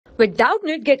With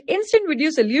Doubtnut, get instant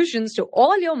video solutions to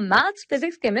all your maths,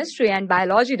 physics, chemistry, and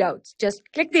biology doubts. Just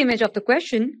click the image of the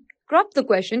question, crop the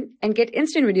question, and get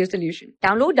instant video solution.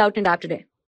 Download Doubtnut app today.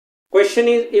 Question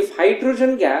is, if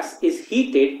hydrogen gas is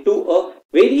heated to a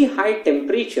very high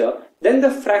temperature, then the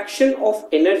fraction of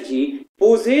energy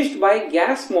possessed by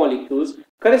gas molecules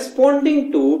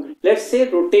corresponding to, let's say,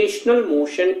 rotational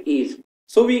motion is.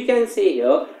 So we can say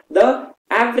here the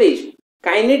average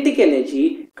kinetic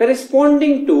energy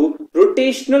corresponding to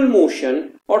rotational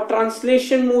motion or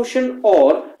translation motion,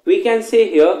 or we can say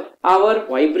here our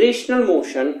vibrational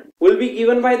motion, will be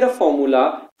given by the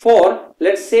formula for,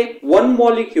 let's say, one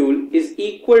molecule is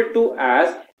equal to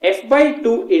as F by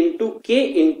 2 into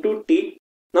K into T.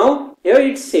 Now here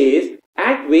it says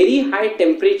at very high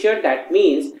temperature, that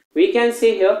means we can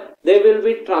say here there will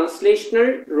be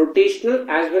translational, rotational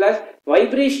as well as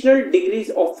vibrational degrees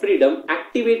of freedom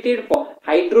activated for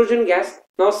hydrogen gas.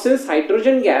 Now since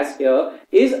hydrogen gas here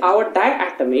is our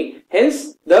diatomic,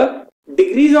 hence the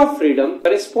degrees of freedom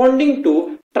corresponding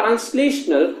to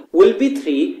translational will be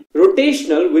 3,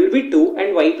 rotational will be 2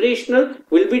 and vibrational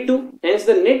will be 2. Hence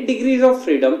the net degrees of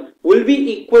freedom will be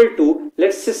equal to,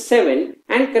 let's say, 7,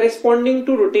 and corresponding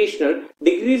to rotational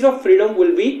degrees of freedom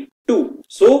will be 2.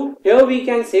 So here we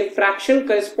can say fraction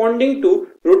corresponding to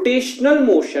rotational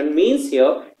motion means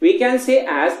here we can say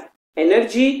as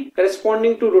energy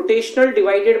corresponding to rotational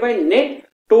divided by net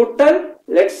total,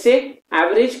 let's say,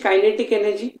 average kinetic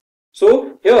energy.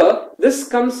 So here this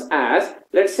comes as,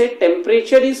 let's say,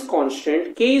 temperature is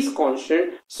constant, K is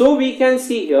constant. So we can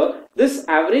see here this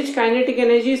average kinetic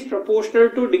energy is proportional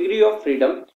to degree of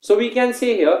freedom. So we can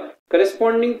say here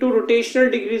corresponding to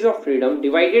rotational degrees of freedom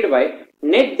divided by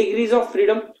net degrees of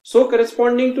freedom. So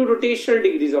corresponding to rotational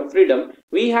degrees of freedom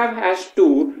we have as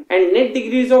 2 and net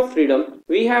degrees of freedom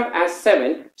we have as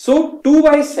 7. So 2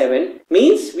 by 7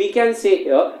 means we can say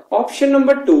here option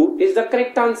number 2 is the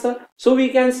correct answer. So we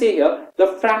can say here the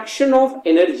fraction of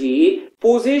energy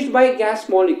possessed by gas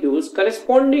molecules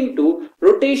corresponding to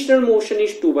rotational motion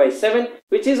is 2 by 7,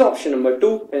 which is option number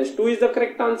 2. Hence 2 is the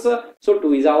correct answer. So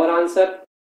 2 is our answer.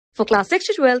 For class 6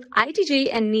 to 12, IIT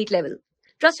JEE and NEET level.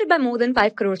 Trusted by more than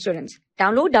 5 crore students.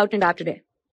 Download Doubtnut app today.